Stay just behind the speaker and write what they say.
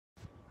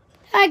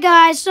Hi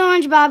guys,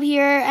 SpongeBob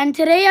here, and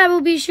today I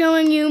will be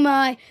showing you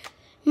my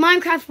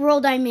Minecraft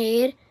world I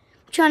made.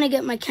 I'm trying to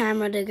get my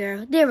camera to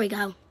go. There we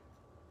go.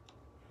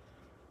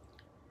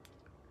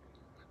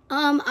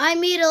 I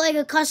made it like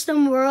a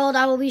custom world.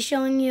 I will be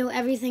showing you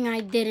everything I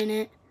did in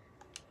it.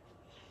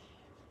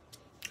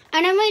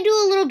 And I might do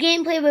a little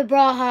gameplay with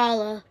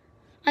Brawlhalla.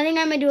 I think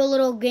I might do a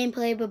little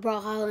gameplay with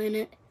Brawlhalla in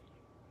it,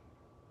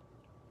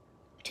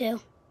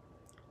 too.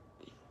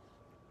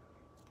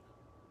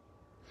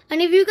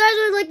 And if you guys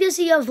would like to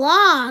see a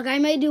vlog, I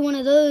may do one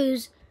of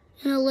those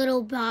in a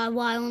little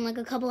while, in like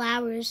a couple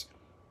hours.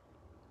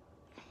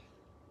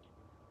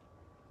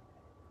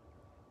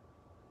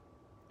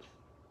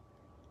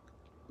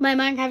 My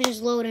Minecraft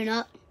is loading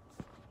up.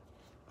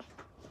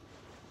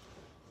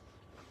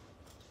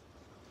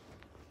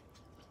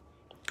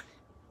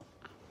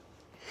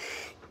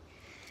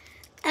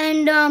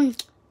 And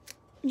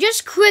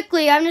just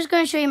quickly, I'm just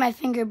going to show you my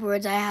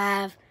fingerboards I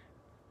have.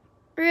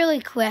 Really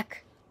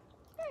quick.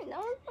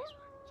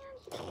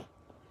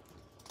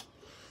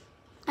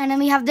 And then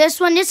we have this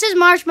one. This is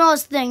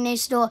Marshmallow's thing they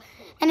stole.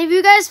 And if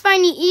you guys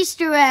find the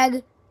Easter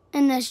egg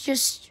in this,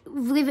 just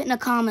leave it in the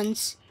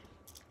comments.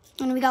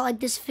 And we got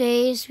like this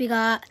face. We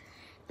got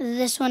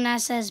this one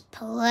that says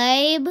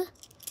Plebe.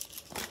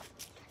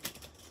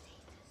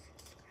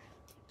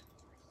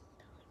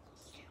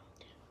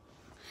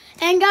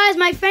 And guys,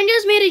 my friend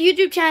just made a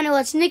YouTube channel.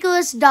 It's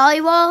Nicholas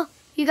Dollywall.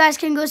 You guys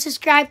can go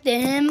subscribe to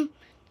him.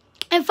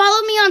 And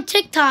follow me on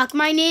TikTok.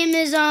 My name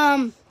is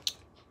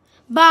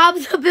Bob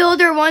the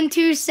Builder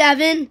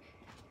 127.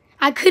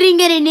 I couldn't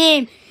get a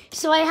name,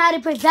 so I had to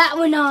put that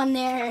one on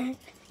there.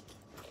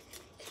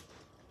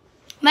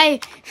 My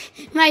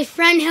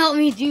friend helped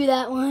me do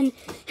that one,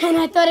 and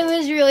I thought it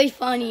was really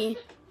funny.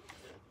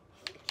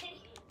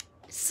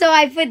 So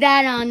I put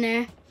that on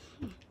there.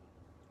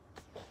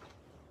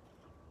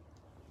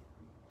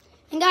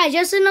 And guys,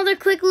 just another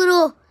quick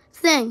little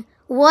thing.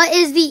 What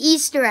is the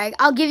Easter egg?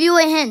 I'll give you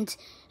a hint.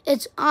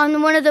 It's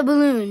on one of the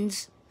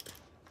balloons.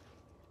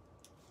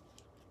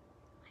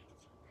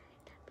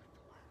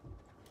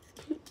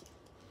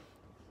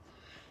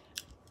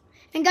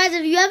 And guys,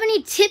 if you have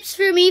any tips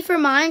for me for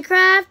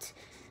Minecraft,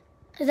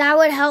 that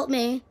would help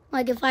me.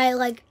 Like if I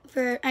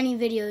for any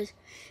videos.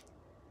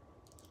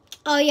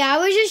 Oh yeah, I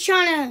was just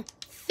trying to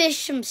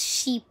fish some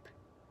sheep.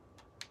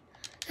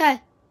 Okay,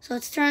 so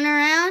let's turn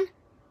around.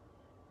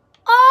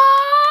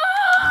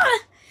 Oh!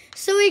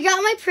 So we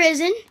got my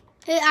prison.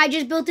 I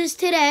just built this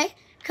today.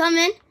 Come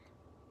in.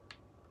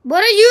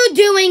 What are you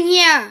doing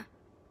here?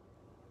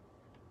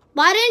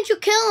 Why didn't you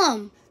kill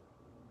him?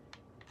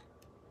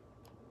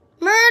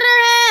 Murder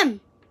him!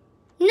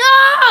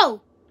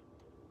 No!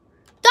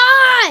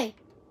 Die!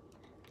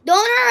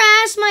 Don't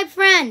harass my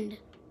friend,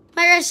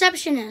 my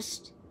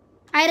receptionist.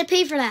 I had to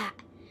pay for that.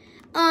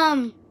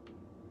 Come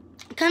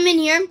in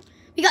here.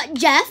 We got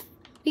Jeff.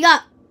 We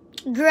got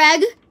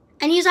Greg,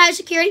 and he's high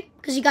security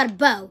because he got a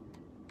bow.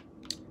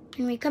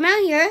 And we come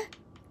out here.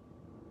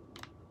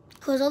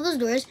 Close all those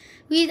doors.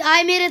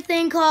 I made a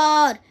thing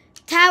called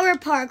Tower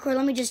Parkour.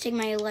 Let me just take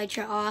my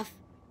elytra off.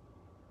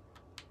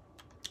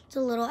 It's a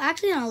little,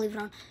 actually I'll leave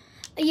it on.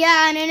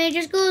 Yeah, and then it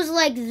just goes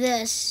like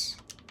this.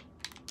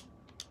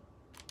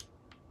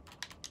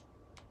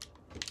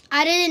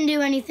 I didn't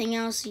do anything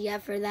else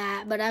yet for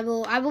that, but I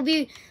will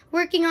be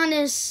working on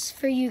this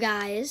for you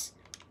guys.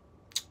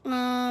 We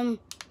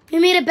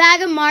made a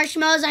bag of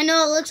marshmallows. I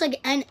know it looks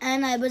like and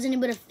I wasn't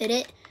able to fit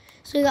it.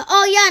 So we got,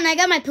 oh yeah, and I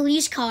got my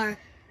police car.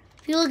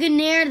 If you look in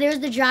there,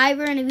 there's the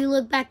driver, and if you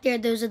look back there,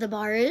 those are the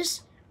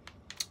bars.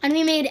 And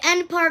we made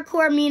end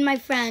parkour, me and my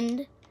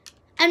friend.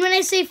 And when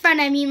I say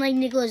friend, I mean like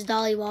Nicholas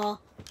Dollywall.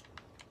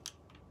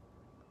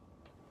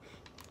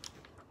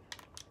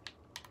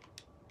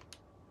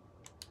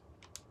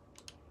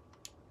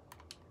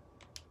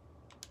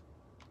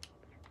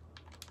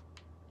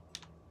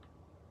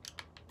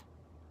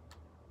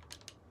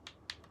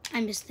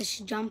 I missed this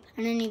jump.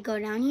 And then you go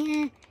down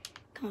here,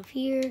 come up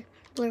here,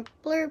 blurp,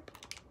 blurp.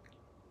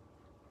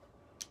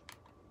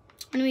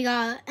 And we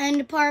got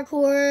end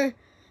parkour.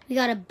 We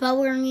got a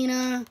bow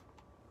arena.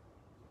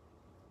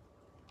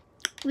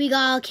 We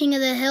got King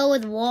of the Hill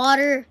with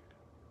water,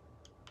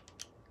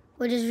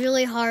 which is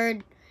really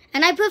hard.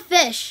 And I put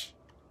fish.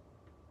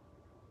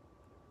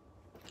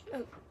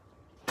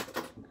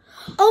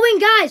 Oh,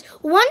 and guys,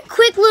 one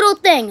quick little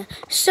thing.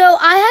 So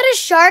I had a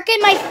shark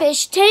in my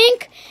fish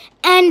tank,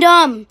 and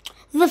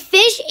the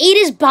fish ate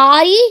his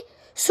body.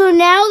 So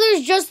now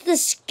there's just the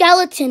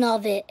skeleton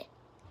of it.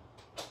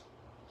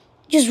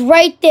 Just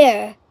right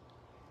there.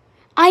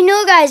 I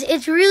know, guys,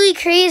 it's really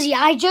crazy.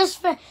 I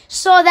just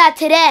saw that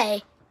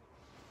today.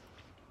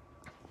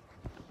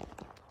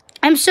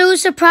 I'm so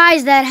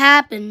surprised that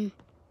happened.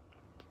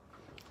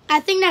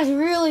 I think that's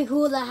really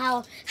cool that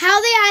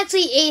how they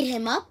actually ate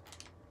him up.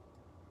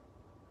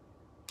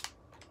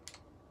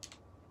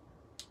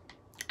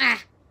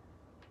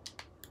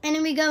 And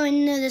then we go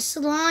into the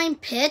slime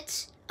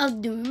pit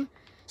of doom.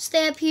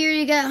 Stay up here,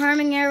 you get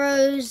harming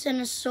arrows and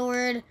a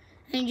sword.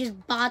 And you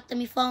just bot them,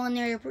 you fall in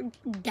there, you're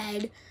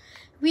dead.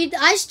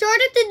 I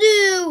started to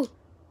do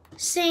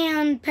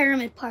sand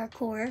pyramid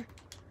parkour.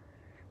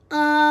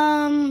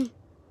 I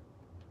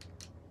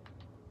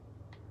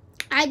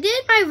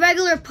did my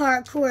regular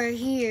parkour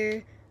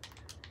here.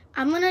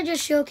 I'm gonna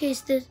just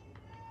showcase this.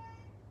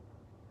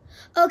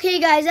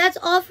 Okay, guys, that's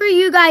all for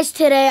you guys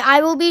today.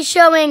 I will be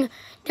showing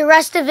the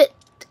rest of it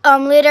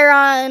later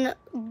on.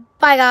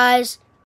 Bye, guys.